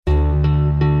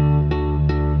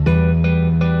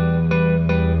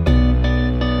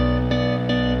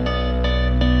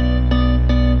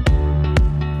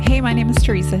is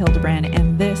Teresa Hildebrand,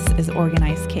 and this is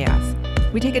Organized Chaos.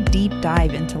 We take a deep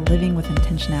dive into living with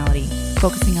intentionality,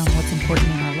 focusing on what's important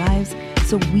in our lives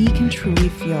so we can truly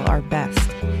feel our best.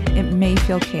 It may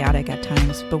feel chaotic at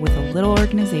times, but with a little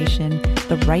organization,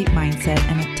 the right mindset,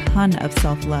 and a ton of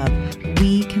self-love,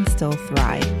 we can still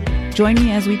thrive. Join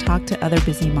me as we talk to other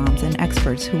busy moms and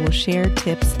experts who will share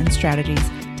tips and strategies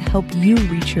to help you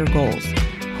reach your goals.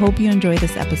 Hope you enjoy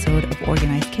this episode of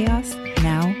Organized Chaos.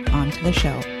 Now, on to the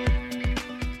show.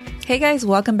 Hey guys,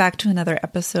 welcome back to another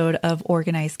episode of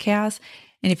Organized Chaos.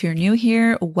 And if you're new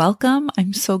here, welcome.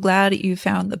 I'm so glad you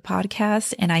found the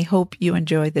podcast and I hope you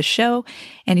enjoy the show.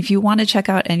 And if you want to check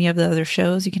out any of the other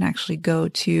shows, you can actually go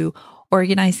to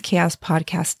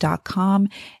organizedchaospodcast.com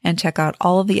and check out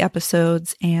all of the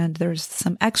episodes. And there's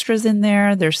some extras in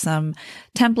there. There's some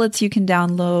templates you can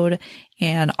download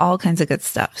and all kinds of good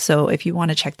stuff. So if you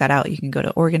want to check that out, you can go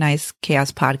to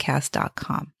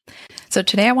organizedchaospodcast.com. So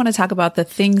today I want to talk about the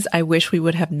things I wish we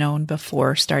would have known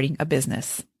before starting a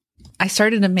business. I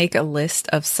started to make a list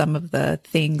of some of the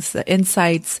things, the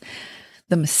insights,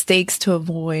 the mistakes to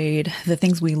avoid, the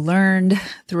things we learned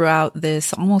throughout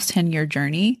this almost 10-year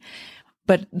journey.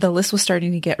 But the list was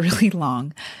starting to get really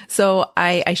long. So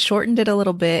I shortened it a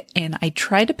little bit and I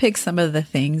tried to pick some of the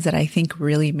things that I think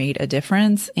really made a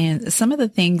difference. And some of the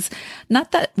things,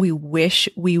 not that we wish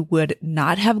we would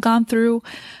not have gone through,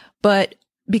 but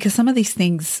because some of these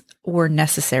things were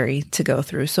necessary to go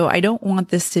through. So I don't want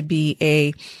this to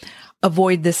be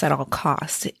avoid this at all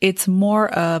costs. It's more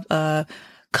of a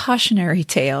cautionary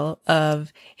tale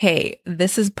of, hey,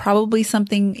 this is probably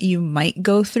something you might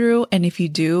go through. And if you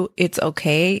do, it's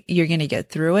okay. You're going to get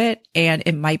through it and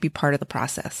it might be part of the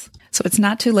process. So it's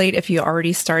not too late if you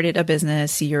already started a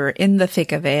business, you're in the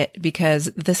thick of it,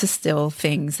 because this is still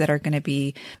things that are going to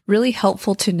be really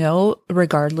helpful to know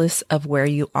regardless of where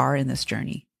you are in this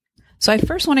journey. So I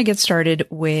first want to get started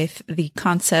with the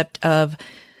concept of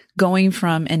going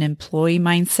from an employee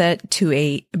mindset to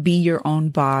a be your own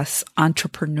boss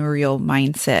entrepreneurial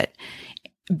mindset,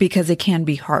 because it can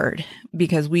be hard,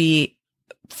 because we,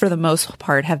 for the most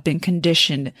part, have been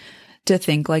conditioned to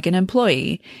think like an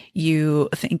employee. You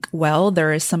think, well,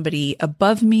 there is somebody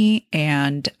above me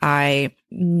and I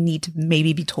need to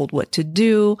maybe be told what to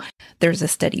do. There's a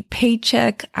steady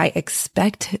paycheck. I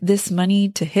expect this money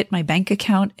to hit my bank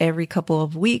account every couple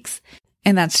of weeks.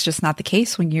 And that's just not the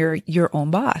case when you're your own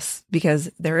boss, because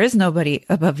there is nobody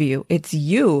above you. It's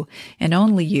you and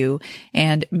only you.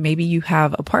 And maybe you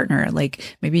have a partner,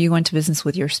 like maybe you go into business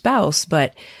with your spouse,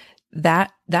 but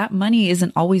that money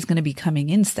isn't always going to be coming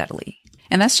in steadily.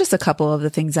 And that's just a couple of the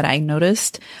things that I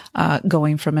noticed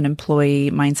going from an employee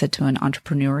mindset to an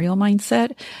entrepreneurial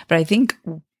mindset. But I think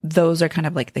those are kind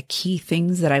of like the key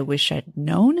things that I wish I'd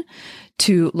known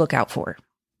to look out for.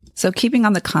 So keeping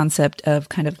on the concept of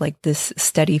kind of like this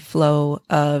steady flow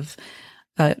of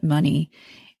money,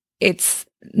 it's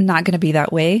not going to be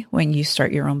that way when you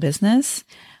start your own business.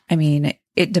 I mean,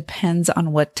 it depends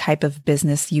on what type of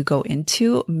business you go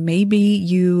into. Maybe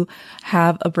you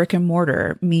have a brick and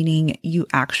mortar, meaning you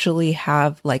actually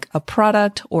have like a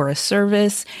product or a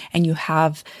service and you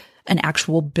have an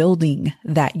actual building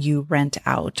that you rent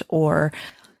out, or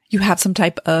you have some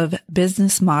type of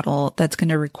business model that's going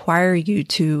to require you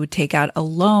to take out a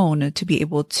loan to be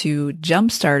able to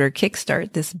jumpstart or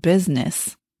kickstart this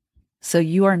business. So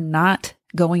you are not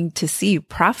going to see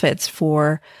profits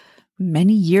for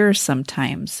many years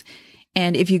sometimes.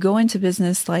 And if you go into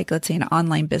business, like let's say an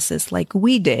online business like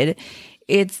we did,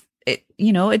 it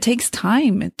takes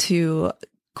time to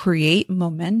create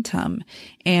momentum.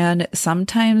 And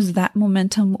sometimes that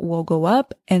momentum will go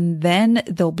up and then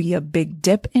there'll be a big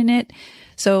dip in it.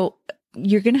 So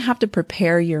you're going to have to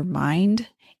prepare your mind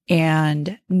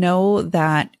and know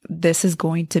that this is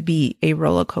going to be a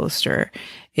roller coaster.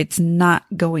 It's not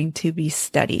going to be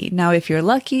steady. Now, if you're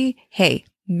lucky, hey,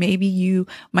 maybe you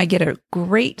might get a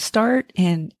great start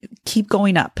and keep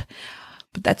going up.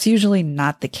 But that's usually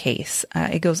not the case.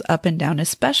 It goes up and down,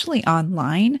 especially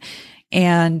online.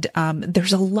 And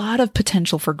there's a lot of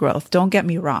potential for growth. Don't get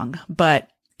me wrong, but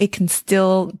it can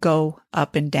still go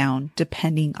up and down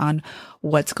depending on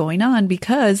what's going on,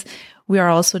 because we are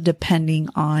also depending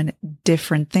on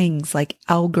different things like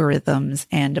algorithms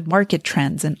and market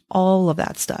trends and all of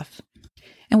that stuff.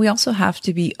 And we also have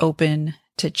to be open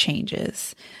to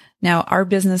changes. Now, our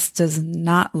business does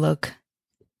not look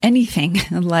anything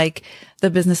like the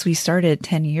business we started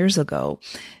 10 years ago.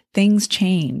 Things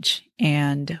change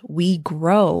and we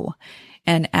grow.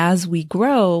 And as we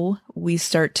grow, we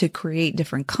start to create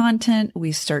different content.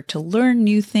 We start to learn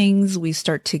new things. We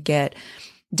start to get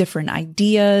different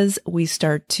ideas. We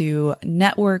start to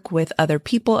network with other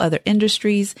people, other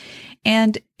industries,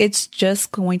 and it's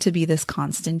just going to be this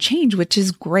constant change, which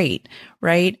is great,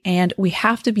 right? And we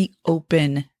have to be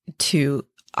open to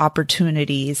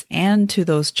opportunities and to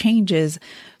those changes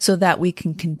so that we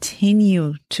can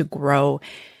continue to grow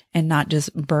and not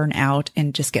just burn out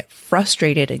and just get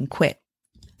frustrated and quit.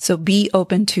 So be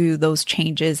open to those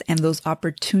changes and those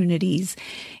opportunities,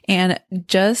 and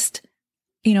just,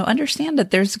 understand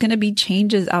that there's going to be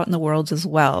changes out in the world as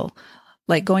well.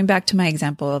 Like going back to my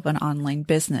example of an online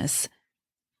business,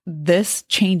 this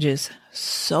changes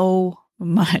so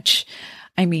much.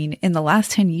 I mean, in the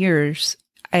last 10 years,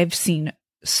 I've seen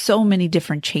so many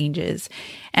different changes.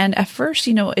 And at first,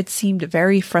 it seemed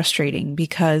very frustrating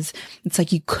because it's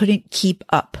like you couldn't keep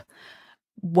up.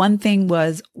 One thing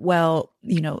was,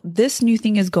 this new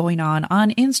thing is going on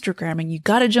Instagram and you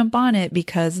got to jump on it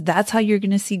because that's how you're going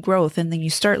to see growth. And then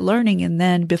you start learning. And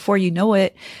then before you know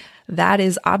it, that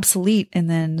is obsolete. And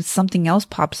then something else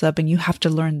pops up and you have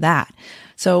to learn that.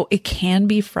 So it can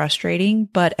be frustrating,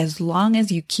 but as long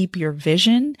as you keep your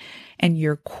vision and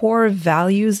your core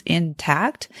values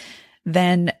intact,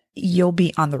 then you'll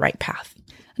be on the right path.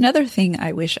 Another thing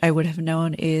I wish I would have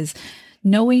known is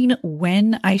knowing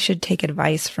when I should take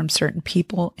advice from certain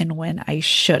people and when I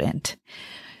shouldn't.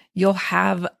 You'll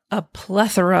have a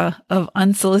plethora of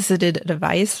unsolicited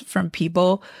advice from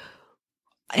people,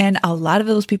 and a lot of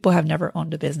those people have never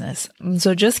owned a business.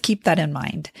 So just keep that in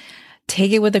mind.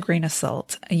 Take it with a grain of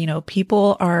salt.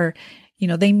 People are,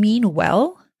 they mean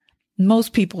well.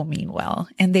 Most people mean well,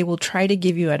 and they will try to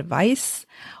give you advice,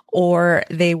 or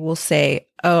they will say,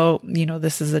 oh,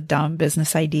 this is a dumb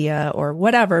business idea or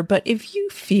whatever. But if you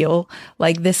feel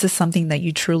like this is something that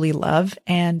you truly love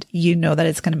and you know that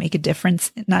it's going to make a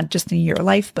difference, not just in your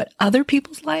life, but other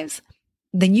people's lives,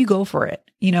 then you go for it.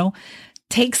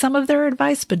 Take some of their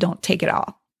advice, but don't take it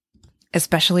all,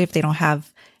 especially if they don't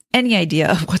have any idea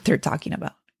of what they're talking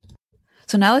about.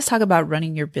 So now let's talk about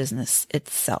running your business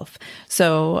itself.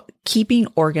 So keeping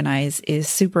organized is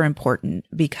super important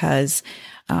because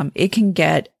it can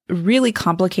get really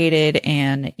complicated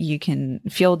and you can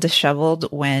feel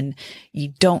disheveled when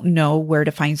you don't know where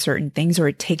to find certain things, or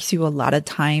it takes you a lot of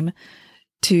time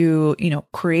to,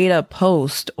 create a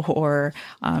post or,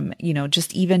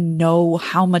 just even know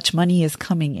how much money is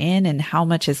coming in and how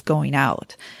much is going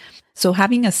out. So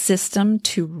having a system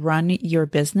to run your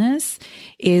business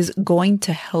is going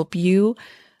to help you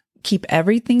keep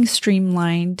everything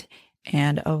streamlined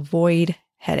and avoid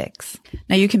headaches.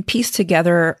 Now you can piece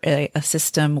together a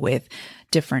system with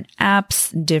different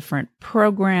apps, different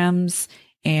programs,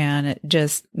 and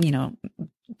just,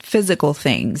 physical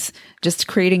things, just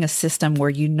creating a system where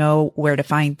you know where to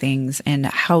find things and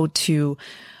how to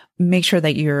make sure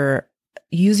that you're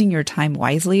using your time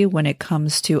wisely when it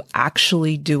comes to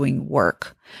actually doing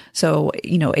work. So,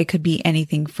 it could be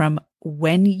anything from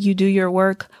when you do your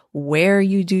work, where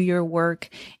you do your work,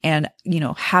 and,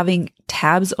 having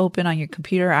tabs open on your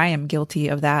computer. I am guilty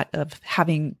of that, of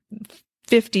having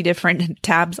 50 different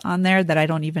tabs on there that I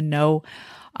don't even know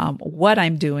what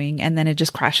I'm doing. And then it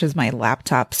just crashes my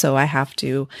laptop. So I have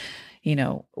to,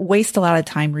 waste a lot of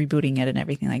time rebooting it and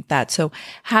everything like that. So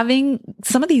having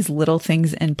some of these little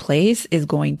things in place is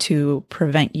going to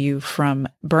prevent you from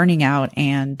burning out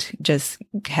and just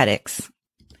headaches.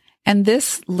 And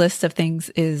this list of things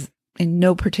is in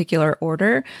no particular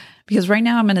order, because right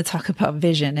now I'm going to talk about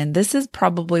vision. And this is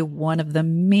probably one of the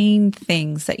main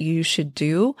things that you should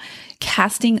do,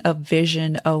 casting a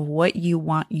vision of what you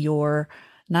want your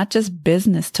not just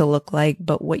business to look like,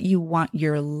 but what you want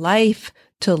your life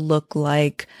to look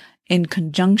like in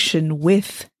conjunction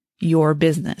with your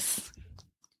business.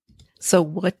 So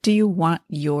what do you want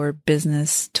your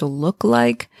business to look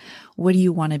like? What do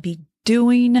you want to be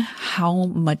doing? How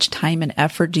much time and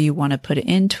effort do you want to put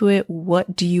into it?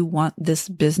 What do you want this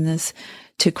business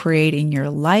to create in your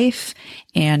life?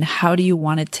 And how do you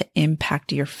want it to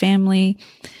impact your family?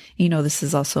 This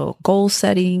is also goal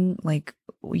setting. Like,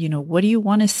 what do you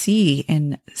want to see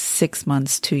in 6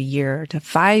 months to a year to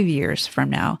 5 years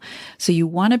from now? So you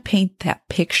want to paint that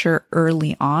picture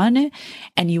early on,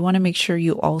 and you want to make sure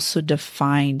you also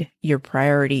define your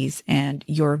priorities and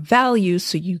your values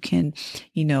so you can,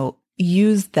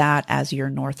 use that as your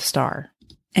North Star.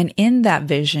 And in that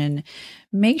vision,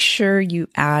 make sure you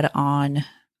add on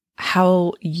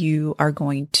how you are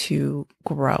going to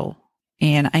grow.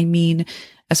 And I mean,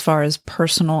 as far as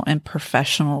personal and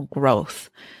professional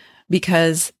growth,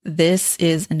 because this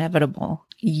is inevitable.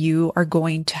 You are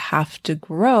going to have to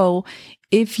grow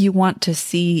if you want to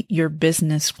see your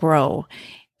business grow.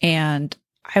 And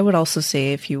I would also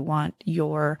say if you want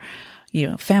your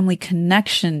family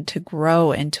connection to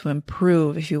grow and to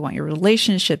improve, if you want your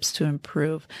relationships to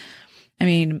improve. I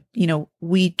mean,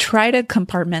 we try to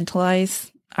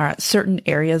compartmentalize certain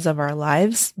areas of our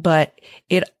lives, but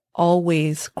it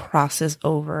always crosses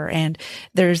over, and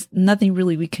there's nothing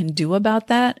really we can do about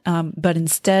that. But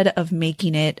instead of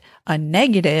making it a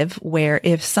negative, where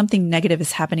if something negative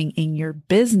is happening in your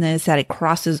business, that it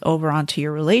crosses over onto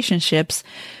your relationships,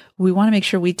 we want to make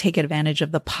sure we take advantage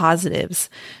of the positives.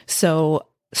 So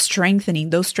strengthening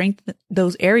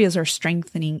those areas are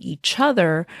strengthening each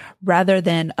other rather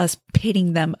than us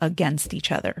pitting them against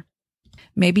each other.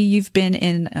 Maybe you've been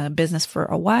in a business for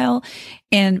a while,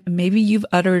 and maybe you've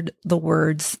uttered the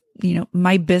words,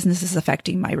 my business is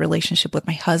affecting my relationship with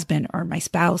my husband or my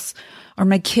spouse or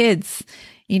my kids,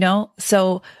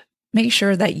 so make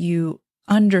sure that you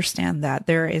understand that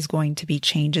there is going to be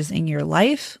changes in your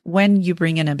life when you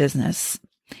bring in a business,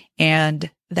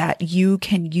 and that you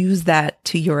can use that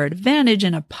to your advantage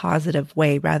in a positive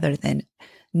way rather than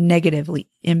negatively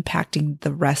impacting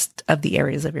the rest of the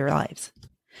areas of your lives.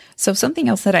 So something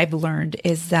else that I've learned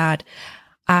is that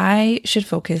I should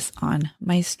focus on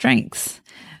my strengths.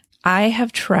 I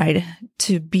have tried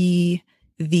to be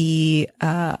the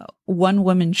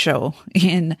one-woman show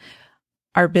in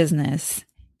our business.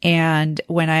 And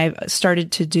when I've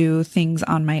started to do things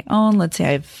on my own, let's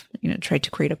say I've tried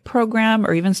to create a program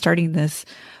or even starting this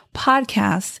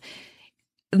podcast,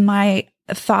 my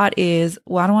thought is,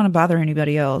 well, I don't want to bother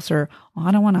anybody else, or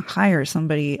I don't want to hire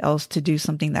somebody else to do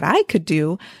something that I could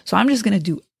do. So I'm just going to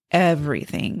do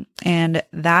everything. And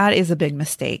that is a big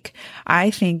mistake.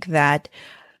 I think that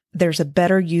there's a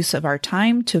better use of our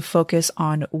time to focus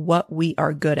on what we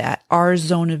are good at, our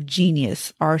zone of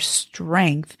genius, our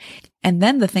strength. And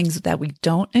then the things that we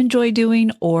don't enjoy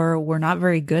doing or we're not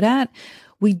very good at,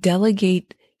 we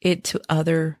delegate it to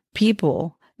other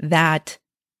people that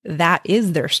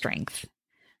is their strength.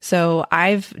 So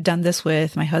I've done this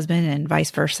with my husband and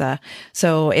vice versa.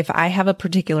 So if I have a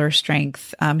particular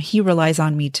strength, he relies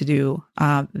on me to do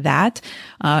that.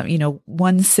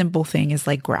 One simple thing is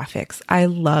like graphics. I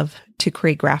love to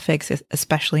create graphics,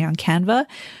 especially on Canva.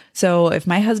 So if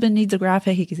my husband needs a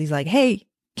graphic, he's like, hey,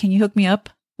 can you hook me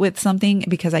up with something?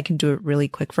 Because I can do it really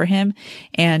quick for him.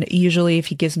 And usually if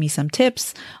he gives me some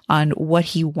tips on what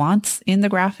he wants in the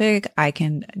graphic, I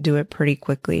can do it pretty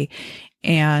quickly.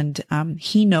 And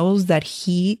he knows that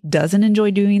he doesn't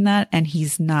enjoy doing that, and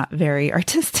he's not very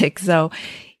artistic. So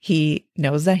he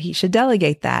knows that he should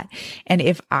delegate that. And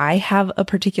if I have a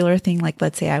particular thing, like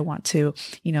let's say I want to,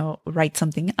 write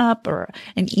something up or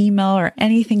an email or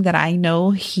anything that I know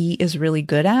he is really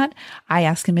good at, I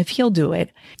ask him if he'll do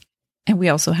it. And we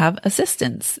also have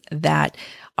assistants that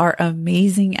are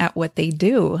amazing at what they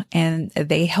do, and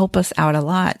they help us out a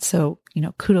lot. So,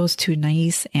 kudos to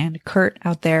Nais and Kurt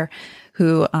out there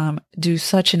who do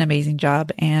such an amazing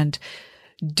job and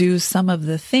do some of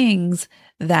the things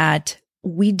that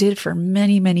we did for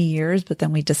many, many years, but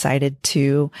then we decided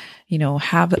to,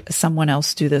 have someone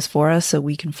else do this for us so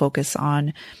we can focus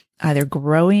on either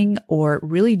growing or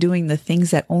really doing the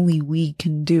things that only we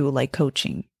can do, like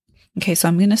coaching. Okay, so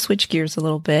I'm going to switch gears a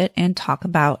little bit and talk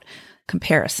about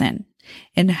comparison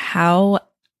and how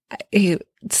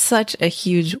it's such a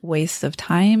huge waste of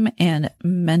time and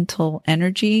mental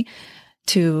energy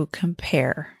to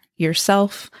compare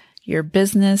yourself, your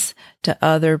business to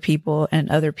other people and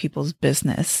other people's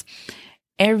business.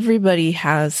 Everybody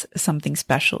has something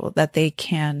special that they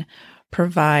can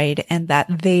provide and that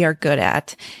they are good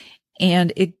at.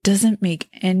 And it doesn't make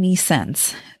any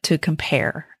sense to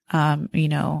compare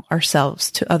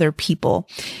ourselves to other people.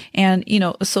 And,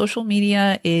 social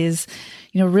media is,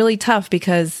 really tough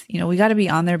because, we got to be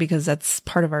on there because that's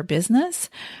part of our business.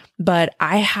 But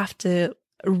I have to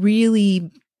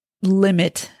really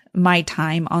limit my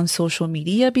time on social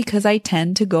media because I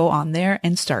tend to go on there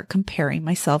and start comparing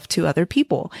myself to other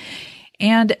people.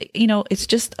 And, it's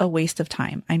just a waste of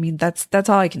time. I mean, that's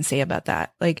all I can say about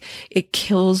that. Like, it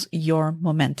kills your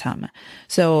momentum.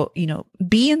 So,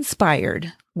 be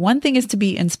inspired. One thing is to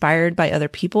be inspired by other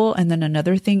people. And then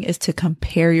another thing is to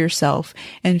compare yourself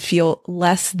and feel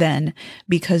less than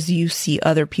because you see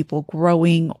other people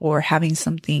growing or having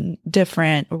something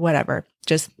different or whatever.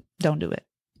 Just don't do it.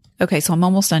 Okay, so I'm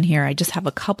almost done here. I just have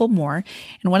a couple more.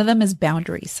 And one of them is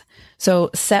boundaries. So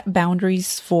set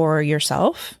boundaries for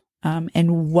yourself.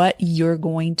 And what you're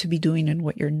going to be doing and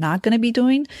what you're not going to be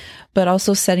doing, but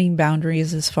also setting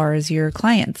boundaries as far as your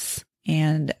clients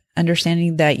and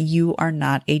understanding that you are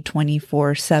not a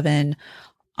 24/7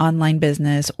 online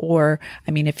business. Or,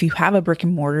 if you have a brick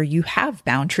and mortar, you have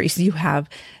boundaries, you have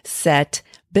set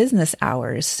business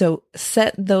hours. So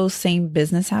set those same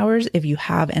business hours if you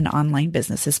have an online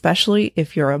business, especially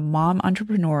if you're a mom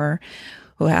entrepreneur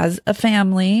who has a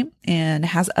family and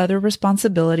has other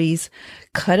responsibilities.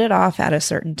 Cut it off at a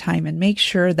certain time and make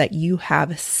sure that you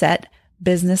have set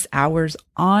business hours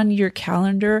on your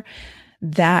calendar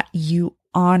that you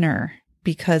honor,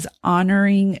 because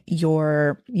honoring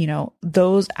your,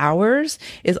 those hours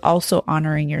is also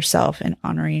honoring yourself and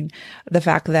honoring the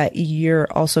fact that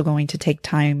you're also going to take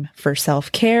time for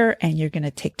self-care and you're going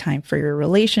to take time for your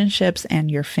relationships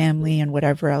and your family and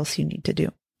whatever else you need to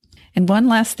do. And one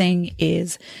last thing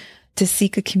is to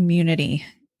seek a community.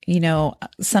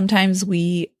 Sometimes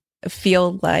we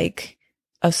feel like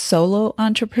a solo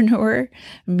entrepreneur,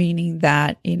 meaning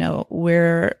that,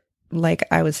 we're, like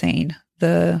I was saying,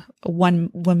 the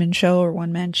one woman show or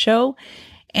one man show.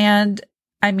 And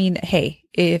I mean, hey,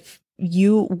 if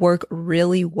you work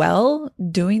really well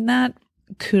doing that,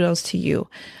 kudos to you.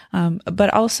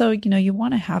 But also, you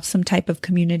want to have some type of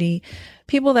community,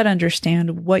 people that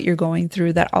understand what you're going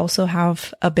through, that also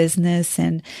have a business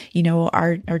and,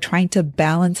 are trying to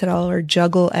balance it all or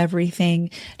juggle everything.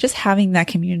 Just having that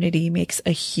community makes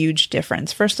a huge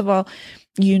difference. First of all,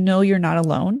 you're not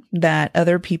alone, that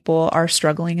other people are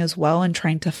struggling as well and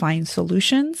trying to find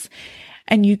solutions.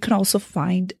 And you can also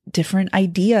find different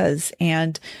ideas,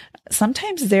 and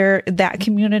sometimes that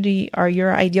community are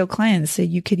your ideal clients. So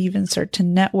you could even start to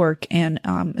network and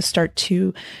start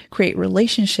to create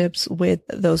relationships with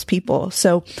those people.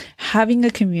 So having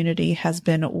a community has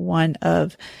been one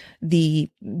of the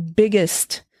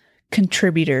biggest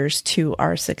contributors to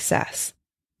our success.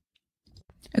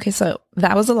 Okay, so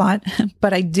that was a lot,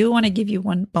 but I do want to give you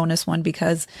one bonus one,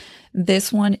 because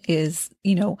this one is,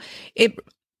 it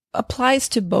applies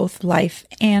to both life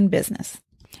and business,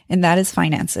 and that is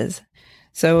finances.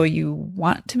 So you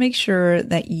want to make sure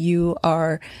that you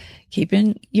are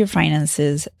keeping your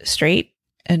finances straight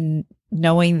and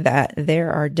knowing that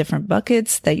there are different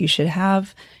buckets that you should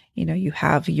have. You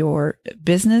have your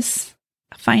business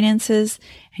finances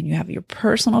and you have your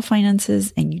personal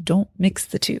finances, and you don't mix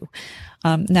the two.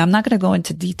 Now, I'm not going to go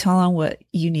into detail on what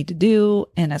you need to do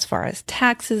and as far as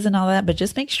taxes and all that, but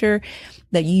just make sure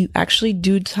that you actually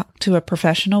do talk to a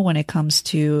professional when it comes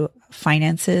to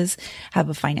finances. Have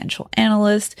a financial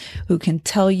analyst who can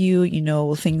tell you,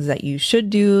 things that you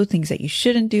should do, things that you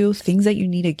shouldn't do, things that you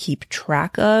need to keep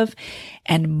track of,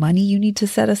 and money you need to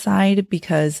set aside,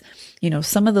 because,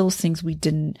 some of those things we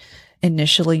didn't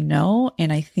initially know.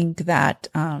 And I think that,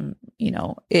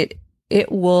 it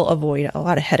will avoid a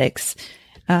lot of headaches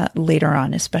later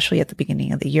on, especially at the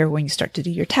beginning of the year when you start to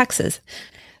do your taxes.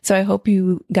 So I hope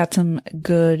you got some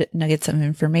good nuggets of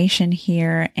information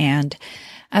here. And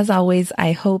as always,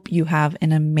 I hope you have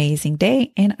an amazing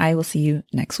day, and I will see you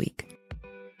next week.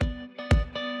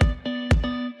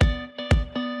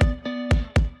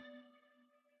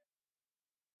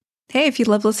 Hey, if you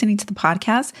love listening to the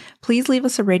podcast, please leave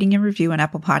us a rating and review on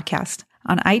Apple Podcast.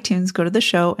 On iTunes, go to the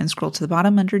show and scroll to the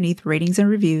bottom underneath ratings and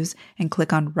reviews and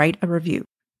click on Write a Review.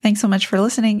 Thanks so much for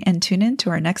listening, and tune in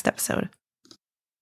to our next episode.